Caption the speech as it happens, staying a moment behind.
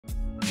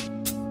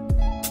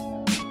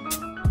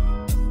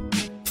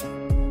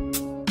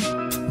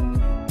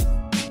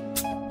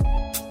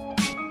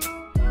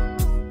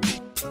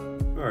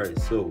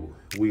So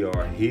we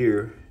are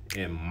here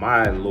in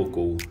my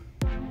local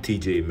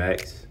TJ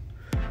Maxx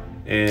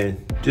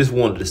and just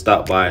wanted to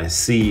stop by and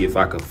see if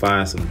I could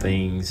find some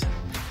things.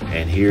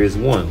 And here's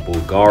one,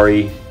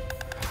 Bulgari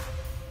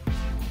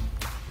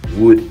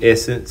Wood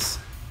Essence.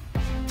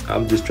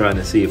 I'm just trying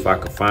to see if I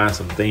could find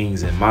some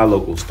things in my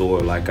local store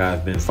like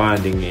I've been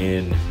finding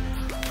in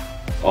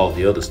all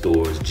the other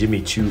stores.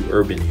 Jimmy Choo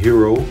Urban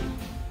Hero.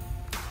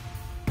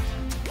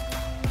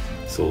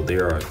 So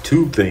there are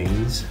two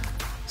things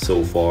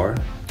so far.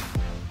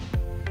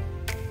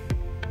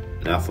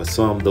 Now for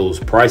some, those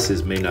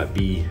prices may not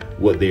be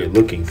what they're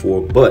looking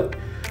for, but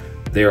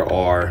there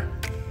are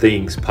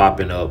things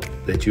popping up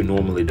that you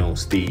normally don't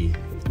see.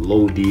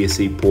 Low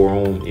DSC Pour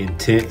Homme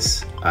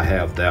Intense, I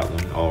have that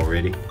one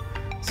already.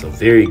 It's a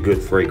very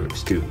good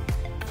fragrance too.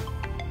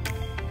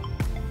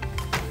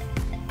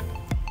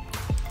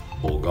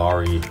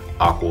 Bulgari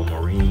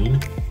Aquamarine,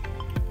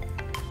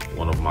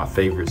 one of my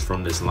favorites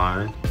from this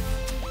line.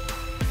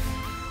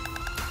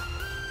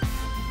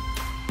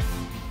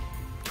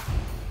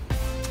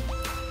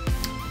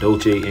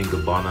 Dolce &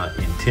 Gabbana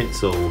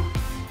Intenso,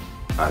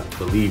 I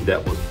believe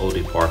that was Eau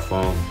de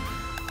Parfum.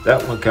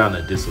 That one kind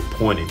of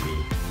disappointed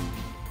me.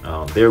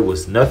 There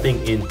was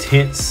nothing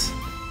intense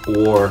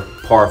or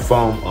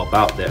parfum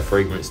about that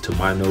fragrance to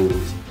my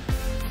nose.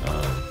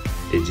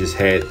 It just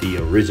had the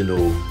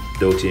original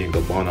Dolce &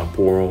 Gabbana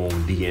Pour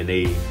Homme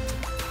DNA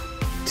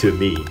to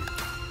me.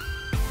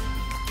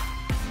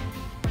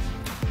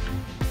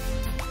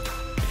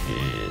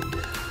 And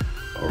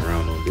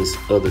around on this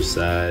other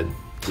side,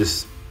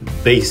 just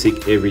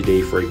basic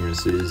everyday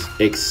fragrances,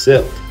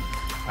 except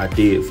I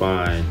did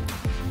find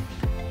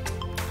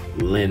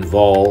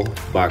L'Envol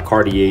by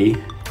Cartier,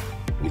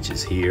 which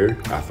is here.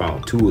 I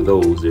found two of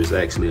those. There's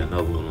actually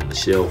another one on the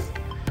shelf.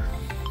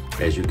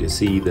 As you can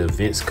see, the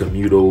Vince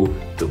Camuto,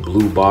 the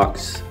blue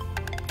box.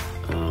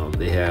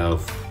 They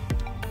have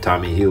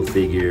Tommy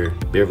Hilfiger,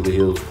 Beverly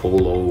Hills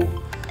Polo,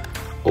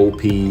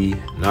 OP,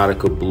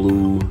 Nautica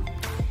Blue,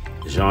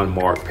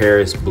 Jean-Marc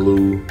Paris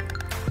Blue.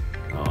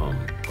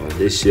 On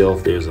this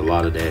shelf, there's a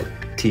lot of that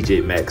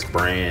TJ Maxx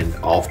brand,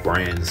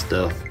 off-brand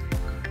stuff.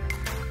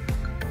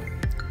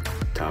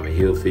 Tommy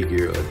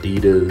Hilfiger,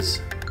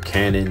 Adidas,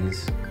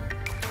 Cannons,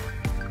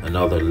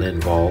 another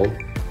L'Envol.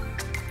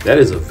 That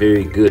is a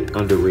very good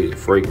underrated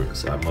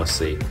fragrance, I must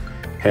say.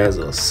 Has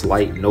a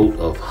slight note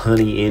of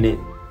honey in it.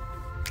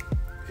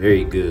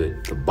 Very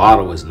good. The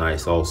bottle is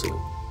nice also.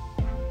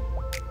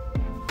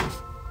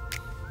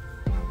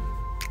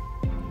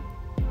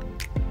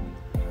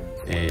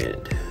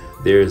 And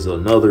there's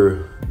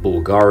another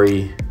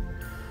Bulgari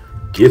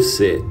gift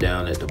set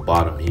down at the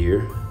bottom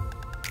here.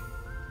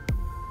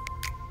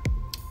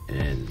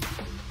 And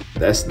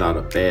that's not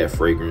a bad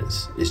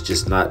fragrance. It's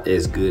just not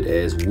as good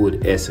as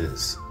Wood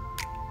Essence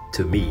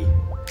to me.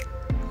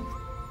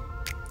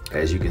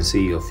 As you can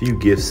see, a few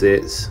gift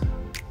sets.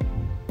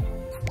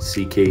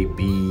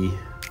 CKB,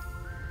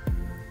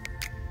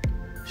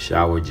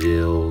 shower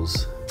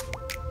gels.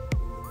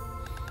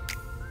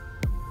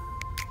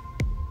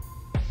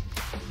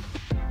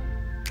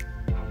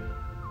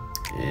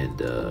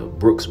 And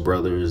Brooks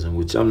Brothers, and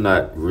which I'm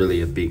not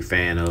really a big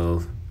fan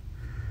of.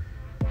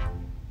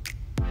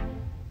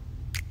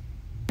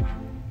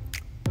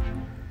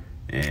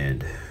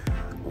 And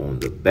on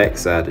the back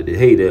side of the,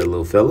 hey there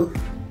little fella,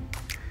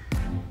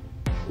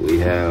 we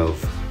have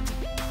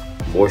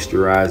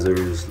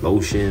moisturizers,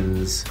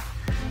 lotions,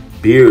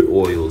 beard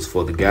oils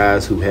for the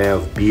guys who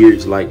have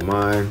beards like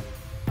mine.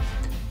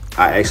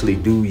 I actually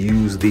do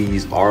use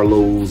these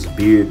Arlo's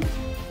beard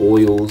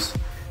oils.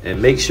 And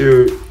make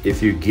sure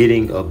if you're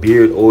getting a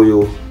beard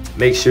oil,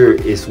 make sure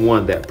it's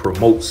one that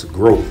promotes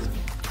growth.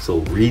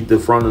 So read the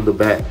front of the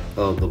back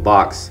of the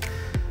box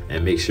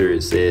and make sure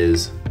it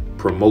says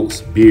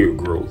promotes beard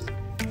growth.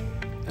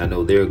 I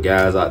know there are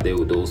guys out there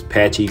with those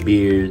patchy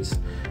beards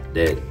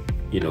that,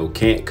 you know,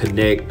 can't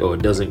connect or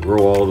doesn't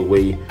grow all the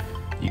way.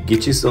 You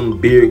get you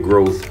some beard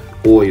growth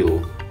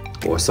oil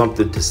or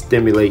something to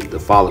stimulate the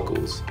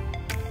follicles.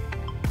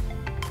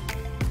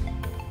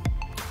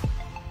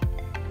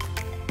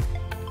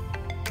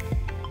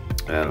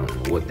 I don't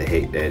know what the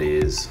heck that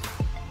is.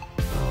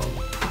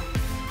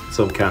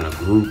 Some kind of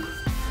group.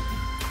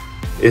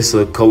 It's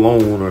a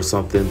cologne or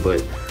something,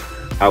 but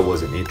I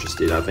wasn't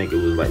interested. I think it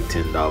was like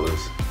 $10.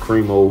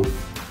 Cremo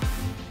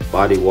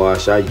body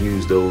wash, I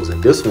use those,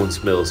 and this one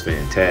smells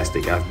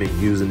fantastic. I've been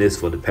using this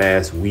for the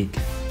past week.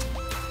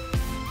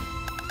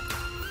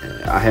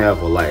 I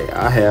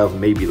have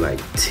maybe like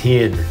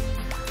 10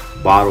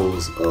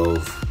 bottles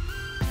of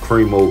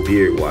Cremo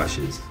beard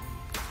washes.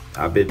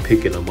 I've been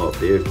picking them up.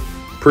 They're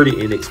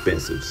pretty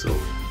inexpensive, so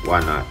why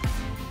not?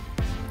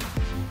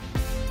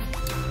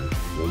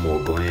 One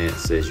more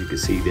glance. As you can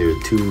see, there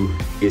are two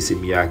Issey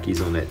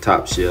Miyake's on that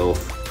top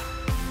shelf.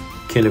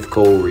 Kenneth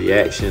Cole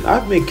Reaction.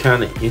 I've been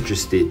kind of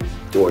interested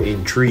or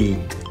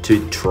intrigued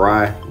to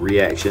try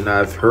Reaction.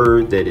 I've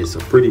heard that it's a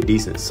pretty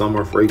decent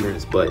summer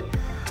fragrance, but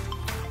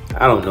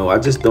I don't know. I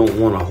just don't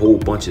want a whole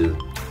bunch of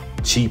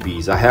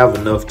cheapies. I have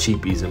enough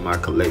cheapies in my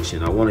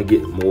collection. I want to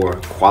get more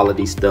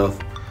quality stuff.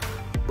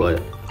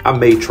 but I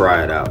may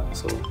try it out.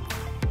 So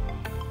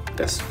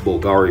that's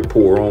Bulgari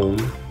Pour On.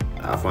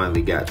 I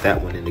finally got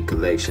that one in the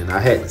collection. I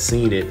hadn't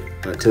seen it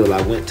until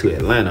I went to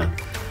Atlanta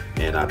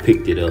and I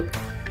picked it up.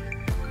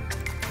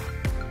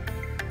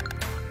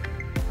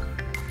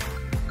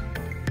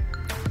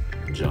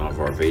 John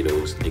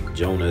Varvatos, Nick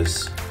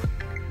Jonas,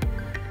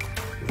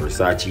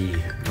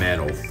 Versace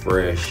Mano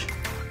Fresh.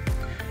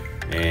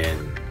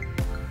 And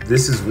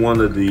this is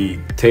one of the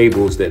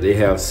tables that they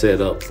have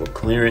set up for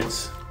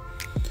clearance,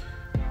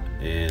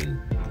 and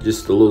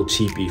just a little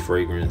cheapy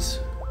fragrance.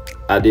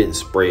 I didn't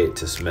spray it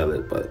to smell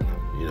it, but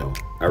you know,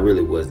 I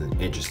really wasn't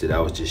interested. I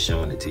was just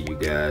showing it to you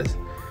guys.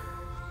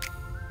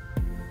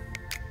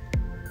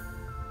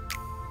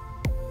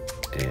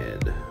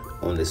 And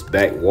on this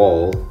back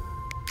wall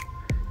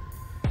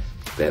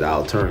that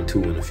I'll turn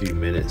to in a few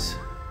minutes,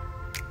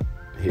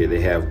 here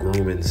they have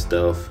grooming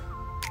stuff,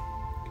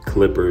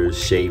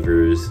 clippers,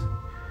 shavers,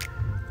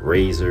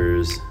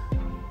 razors.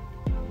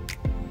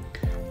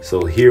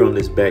 So here on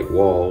this back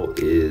wall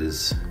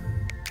is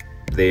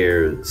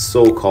their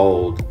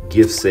so-called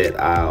gift set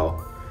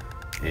aisle,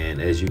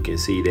 and as you can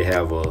see, they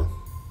have a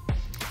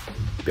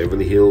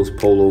Beverly Hills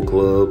Polo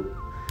Club.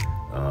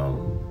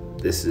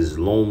 This is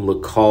L'Homme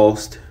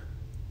Lacoste,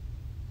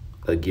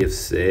 a gift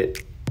set.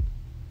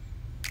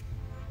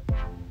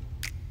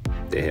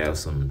 They have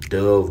some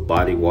Dove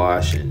body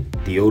wash and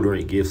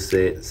deodorant gift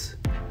sets.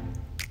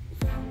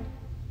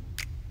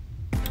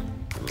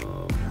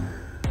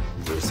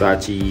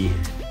 Versace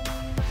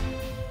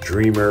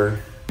Dreamer.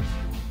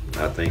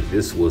 I think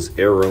this was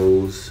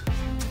Arrows.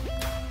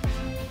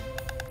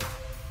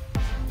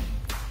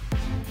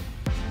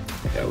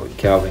 Have a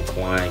Calvin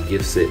Klein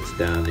gift sets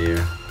down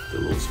there, the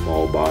little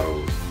small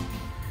bottles.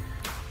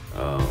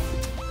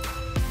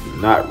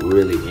 Not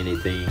really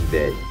anything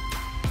that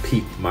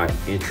piqued my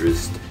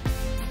interest.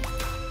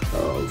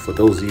 For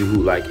those of you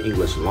who like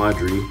English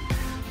Laundry,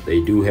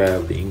 they do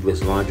have the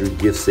English Laundry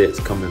gift sets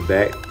coming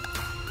back.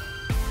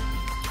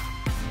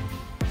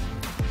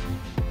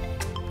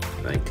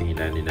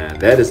 $19.99.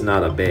 That is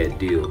not a bad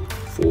deal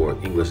for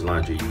English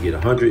Laundry. You get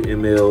 100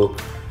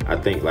 ml, I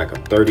think like a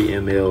 30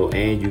 ml,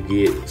 and you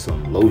get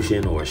some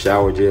lotion or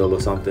shower gel or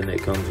something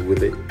that comes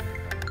with it.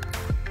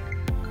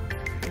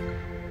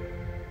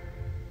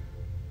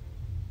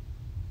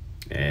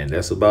 And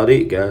that's about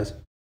it, guys.